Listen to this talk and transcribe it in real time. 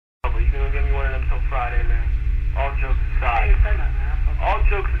Friday, man. All jokes aside. All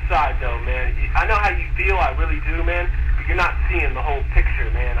jokes aside, though, man. I know how you feel, I really do, man. But you're not seeing the whole picture,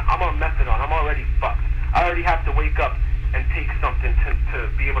 man. I'm on methadone. I'm already fucked. I already have to wake up and take something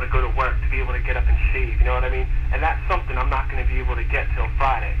to be able to go to work, to be able to get up and shave, you know what I mean? And that's something I'm not going to be able to get till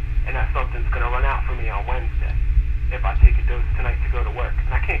Friday. And that something's going to run out for me on Wednesday if I take a dose tonight to go to work.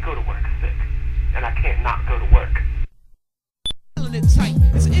 And I can't go to work sick. And I can't not go to work.